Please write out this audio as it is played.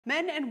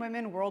Men and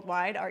women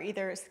worldwide are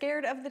either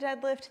scared of the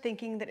deadlift,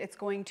 thinking that it's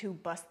going to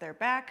bust their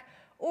back,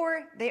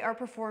 or they are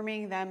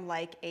performing them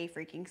like a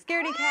freaking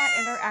scaredy cat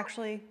and are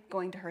actually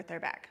going to hurt their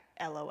back.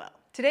 LOL.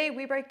 Today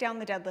we break down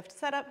the deadlift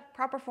setup,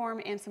 proper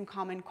form, and some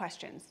common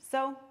questions.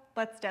 So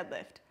let's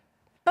deadlift.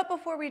 But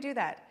before we do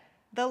that,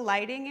 the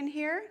lighting in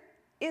here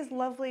is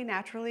lovely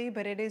naturally,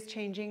 but it is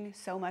changing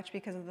so much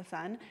because of the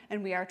sun,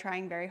 and we are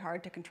trying very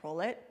hard to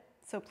control it.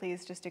 So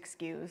please just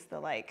excuse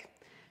the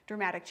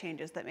dramatic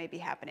changes that may be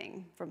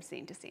happening from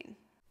scene to scene.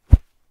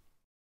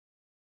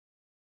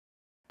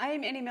 I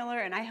am Annie Miller,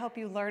 and I help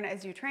you learn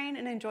as you train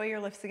and enjoy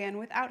your lifts again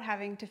without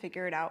having to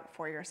figure it out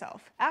for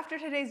yourself. After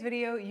today's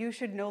video, you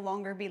should no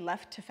longer be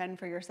left to fend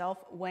for yourself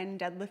when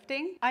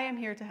deadlifting. I am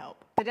here to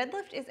help. The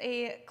deadlift is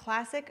a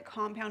classic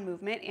compound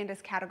movement and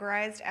is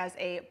categorized as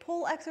a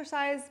pull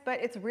exercise, but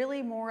it's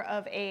really more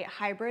of a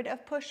hybrid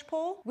of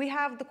push-pull. We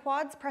have the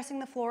quads pressing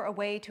the floor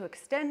away to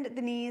extend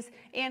the knees,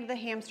 and the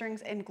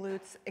hamstrings and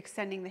glutes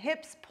extending the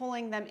hips,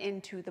 pulling them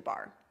into the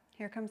bar.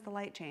 Here comes the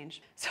light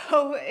change.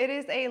 So it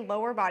is a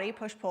lower body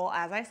push-pull,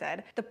 as I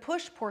said. The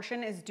push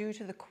portion is due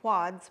to the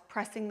quads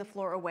pressing the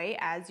floor away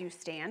as you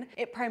stand.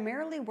 It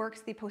primarily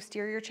works the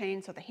posterior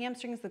chain, so the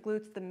hamstrings, the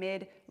glutes, the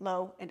mid,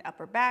 low, and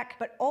upper back,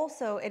 but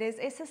also it is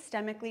a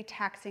systemically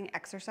taxing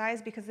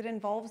exercise because it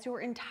involves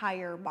your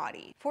entire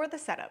body. For the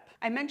setup,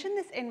 I mentioned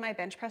this in my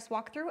bench press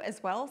walkthrough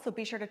as well, so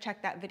be sure to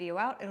check that video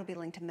out. It'll be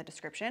linked in the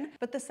description.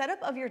 But the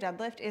setup of your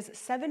deadlift is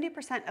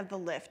 70% of the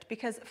lift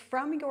because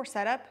from your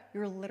setup,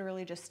 you're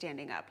literally just standing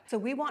up. So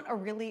we want a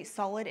really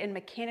solid and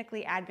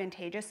mechanically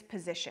advantageous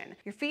position.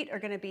 Your feet are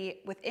going to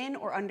be within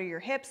or under your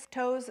hips,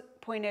 toes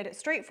pointed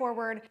straight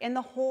forward, and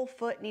the whole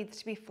foot needs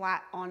to be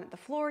flat on the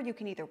floor. You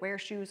can either wear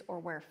shoes or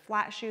wear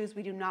flat shoes.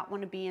 We do not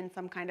want to be in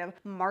some kind of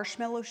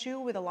marshmallow shoe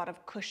with a lot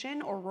of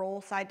cushion or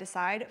roll side to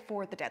side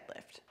for the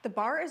deadlift. The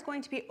bar is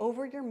going to be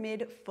over your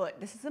midfoot.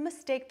 This is a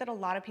mistake that a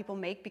lot of people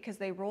make because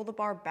they roll the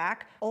bar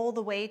back all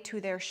the way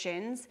to their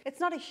shins. It's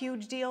not a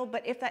huge deal,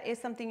 but if that is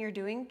something you're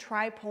doing,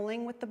 try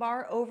pulling with the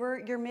bar over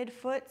your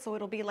midfoot so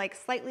it'll be like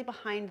slightly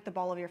behind the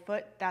ball of your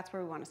foot. That's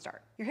where we want to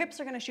start. Your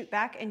hips are going to shoot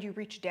back and you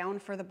reach down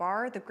for the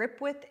bar. The grip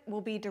width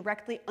will be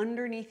directly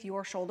underneath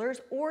your shoulders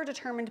or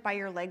determined by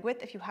your leg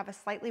width. If you have a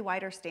slightly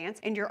wider stance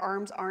and your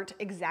arms aren't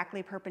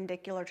exactly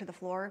perpendicular to the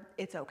floor,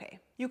 it's okay.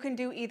 You can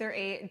do either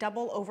a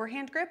double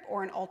overhand grip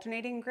or an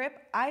alternating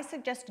grip. I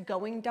suggest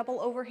going double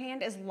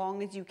overhand as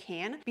long as you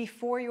can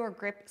before your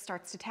grip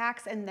starts to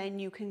tax, and then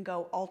you can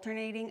go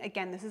alternating.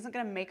 Again, this isn't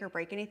going to make or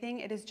break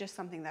anything. It is just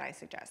something that I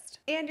suggest.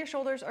 And your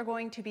shoulders are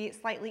going to be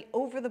slightly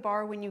over the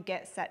bar when you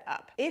get set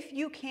up. If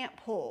you can't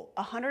pull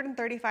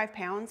 135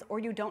 pounds or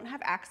you don't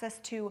have access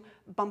to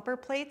bumper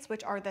plates,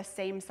 which are the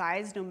same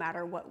size no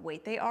matter what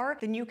weight they are,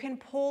 then you can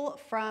pull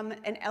from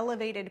an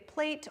elevated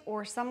plate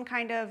or some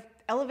kind of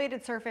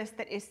elevated surface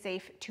that is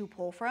safe to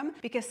pull from,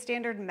 because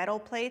standard metal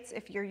plates,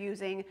 if you're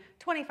using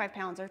 25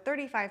 pounds or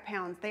 35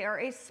 pounds, they are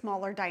a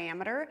smaller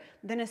diameter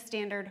than a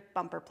standard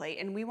bumper plate.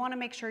 And we want to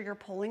make sure you're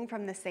pulling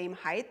from the same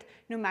height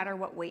no matter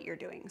what weight you're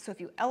doing. So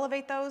if you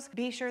elevate those,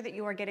 be sure that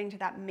you are getting to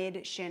that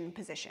mid shin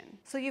position.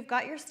 So you've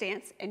got your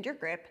stance and your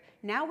grip.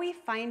 Now we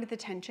find the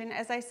tension,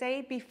 as I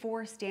say,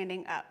 before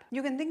standing up.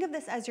 You can think of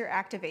this as your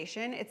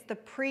activation. It's the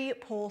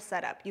pre-pull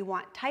setup. You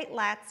want tight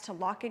lats to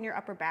lock in your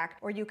upper back,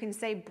 or you can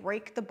say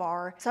break the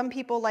bar. Some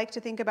people like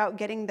to think about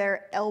getting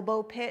their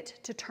elbow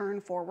pit to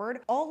turn forward.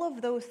 All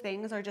of those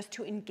things are just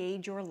to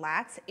engage your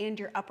lats and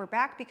your upper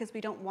back because we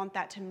don't want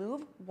that to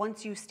move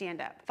once you stand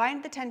up.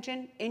 Find the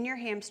tension in your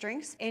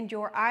hamstrings, and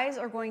your eyes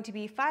are going to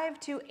be 5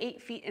 to 8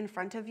 feet in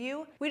front of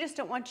you. We just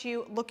don't want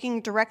you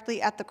looking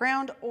directly at the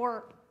ground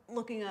or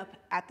looking up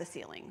at the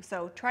ceiling.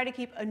 So try to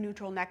keep a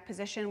neutral neck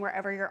position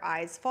wherever your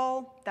eyes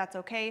fall. That's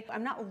okay.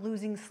 I'm not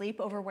losing sleep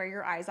over where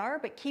your eyes are,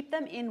 but keep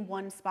them in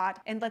one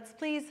spot, and let's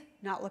please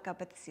not look up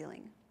at the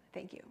ceiling.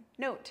 Thank you.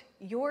 Note,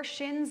 your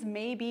shins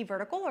may be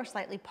vertical or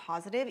slightly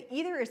positive.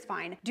 Either is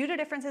fine. Due to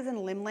differences in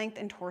limb length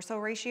and torso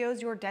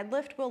ratios, your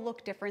deadlift will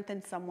look different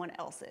than someone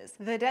else's.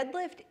 The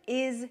deadlift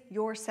is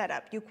your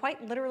setup. You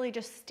quite literally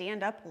just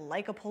stand up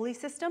like a pulley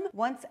system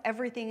once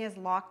everything is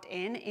locked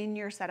in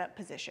your setup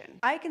position.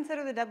 I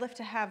consider the deadlift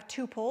to have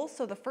two pulls.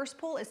 So the first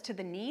pull is to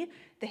the knee.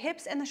 The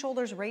hips and the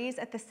shoulders raise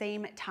at the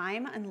same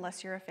time.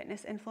 Unless you're a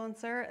fitness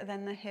influencer,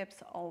 then the hips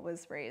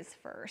always raise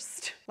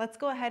first. Let's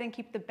go ahead and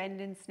keep the bend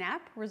and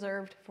snap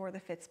reserved for the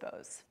fits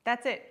pose.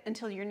 That's it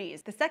until your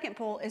knees. The second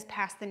pull is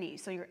past the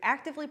knees. So you're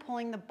actively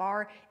pulling the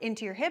bar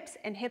into your hips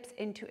and hips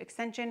into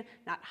extension,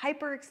 not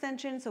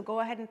hyperextension. So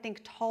go ahead and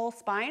think tall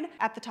spine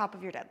at the top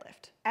of your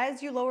deadlift.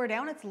 As you lower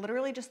down, it's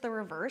literally just the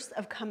reverse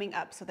of coming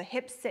up. So the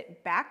hips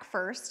sit back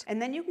first,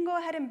 and then you can go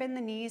ahead and bend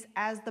the knees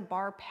as the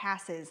bar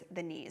passes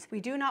the knees.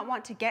 We do not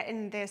want to get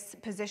in this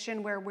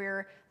position where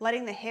we're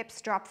letting the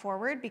hips drop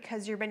forward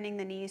because you're bending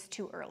the knees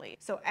too early.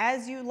 So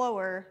as you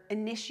lower,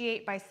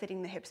 initiate by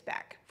sitting the hips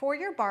back. For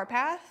your bar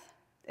path,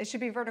 It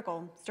should be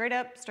vertical, straight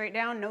up, straight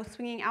down, no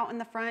swinging out in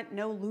the front,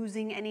 no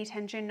losing any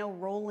tension, no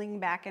rolling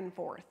back and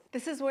forth.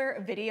 This is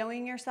where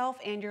videoing yourself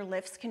and your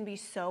lifts can be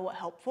so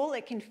helpful.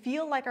 It can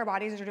feel like our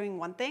bodies are doing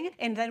one thing,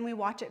 and then we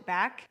watch it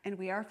back and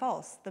we are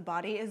false. The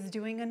body is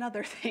doing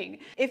another thing.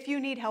 If you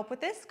need help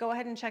with this, go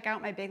ahead and check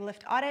out my big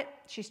lift audit.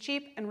 She's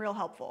cheap and real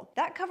helpful.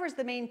 That covers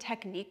the main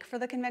technique for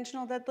the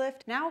conventional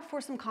deadlift. Now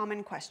for some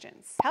common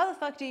questions. How the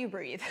fuck do you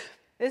breathe?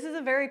 This is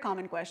a very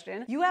common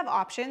question. You have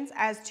options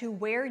as to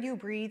where you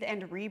breathe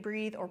and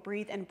rebreathe or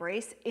breathe and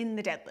brace in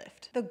the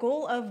deadlift. The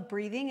goal of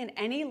breathing in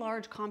any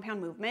large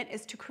compound movement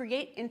is to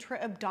create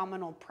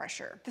intra-abdominal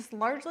pressure. This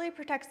largely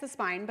protects the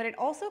spine, but it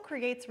also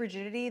creates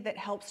rigidity that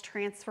helps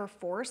transfer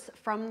force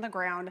from the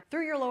ground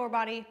through your lower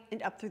body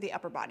and up through the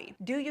upper body.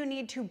 Do you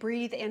need to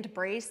breathe and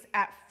brace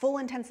at full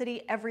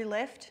intensity every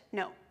lift?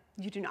 No.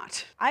 You do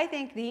not. I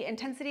think the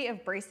intensity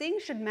of bracing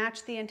should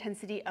match the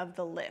intensity of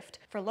the lift.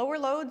 For lower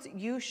loads,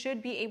 you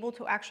should be able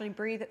to actually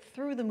breathe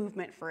through the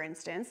movement, for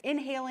instance,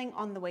 inhaling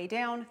on the way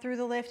down through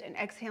the lift and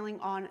exhaling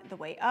on the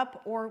way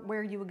up or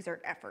where you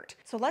exert effort.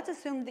 So let's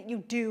assume that you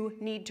do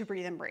need to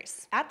breathe and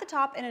brace. At the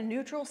top, in a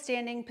neutral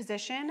standing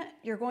position,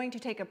 you're going to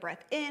take a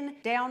breath in,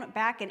 down,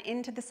 back, and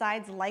into the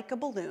sides like a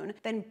balloon,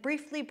 then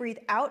briefly breathe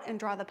out and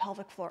draw the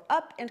pelvic floor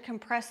up and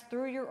compress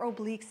through your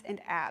obliques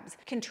and abs.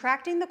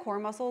 Contracting the core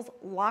muscles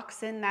locks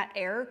in that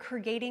air,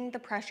 creating the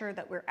pressure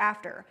that we're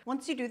after.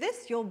 Once you do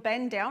this, you'll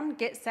bend down,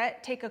 get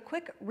set, take a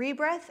quick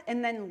rebreath,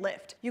 and then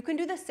lift. You can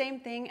do the same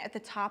thing at the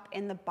top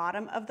and the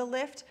bottom of the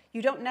lift.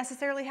 You don't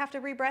necessarily have to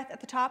rebreath at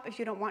the top if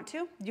you don't want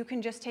to. You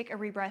can just take a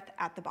rebreath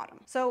at the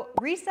bottom. So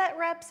reset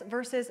reps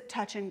versus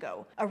touch and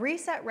go. A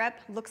reset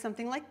rep looks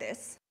something like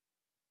this.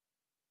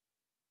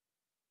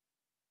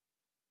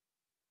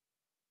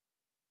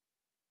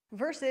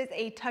 Versus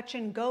a touch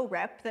and go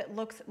rep that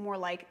looks more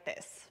like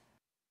this.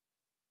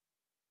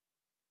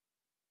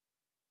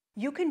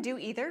 You can do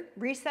either.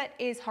 Reset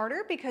is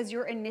harder because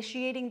you're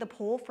initiating the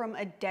pull from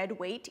a dead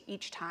weight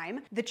each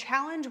time. The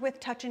challenge with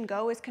touch and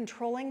go is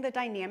controlling the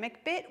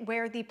dynamic bit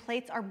where the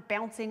plates are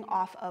bouncing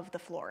off of the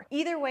floor.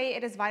 Either way,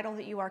 it is vital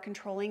that you are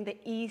controlling the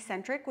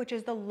eccentric, which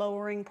is the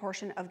lowering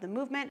portion of the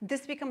movement.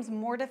 This becomes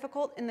more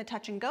difficult in the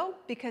touch and go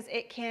because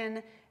it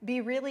can be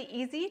really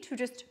easy to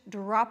just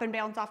drop and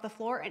bounce off the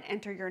floor and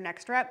enter your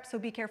next rep. So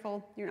be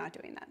careful you're not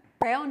doing that.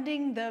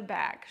 Rounding the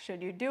back.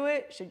 Should you do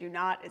it? Should you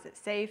not? Is it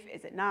safe?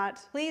 Is it not?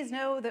 Please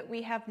know that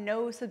we have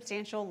no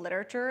substantial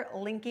literature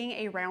linking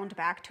a round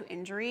back to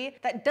injury.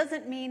 That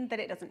doesn't mean that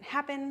it doesn't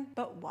happen,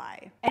 but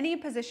why? Any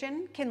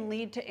position can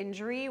lead to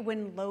injury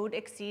when load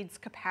exceeds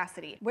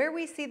capacity. Where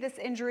we see this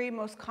injury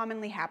most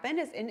commonly happen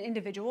is in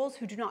individuals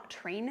who do not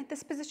train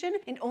this position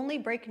and only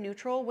break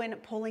neutral when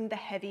pulling the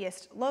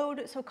heaviest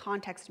load, so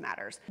context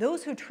matters.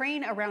 Those who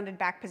train a rounded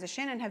back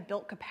position and have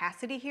built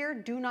capacity here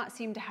do not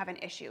seem to have an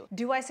issue.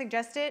 Do I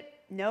suggest it?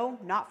 No,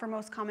 not for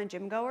most common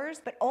gym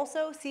goers, but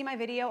also see my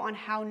video on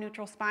how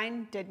neutral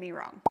spine did me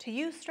wrong. To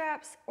use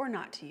straps or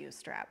not to use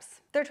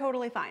straps. They're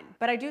totally fine,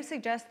 but I do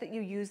suggest that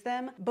you use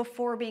them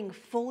before being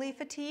fully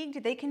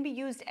fatigued. They can be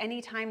used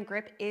anytime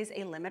grip is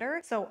a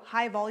limiter, so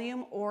high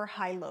volume or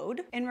high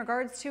load. In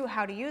regards to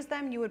how to use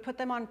them, you would put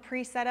them on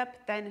pre-setup,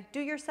 then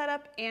do your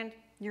setup, and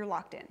you're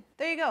locked in.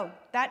 There you go.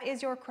 That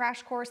is your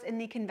crash course in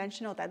the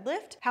conventional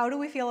deadlift. How do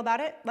we feel about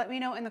it? Let me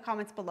know in the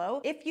comments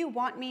below. If you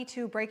want me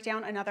to break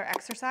down another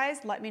exercise,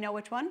 let me know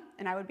which one,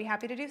 and I would be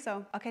happy to do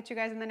so. I'll catch you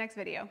guys in the next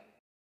video.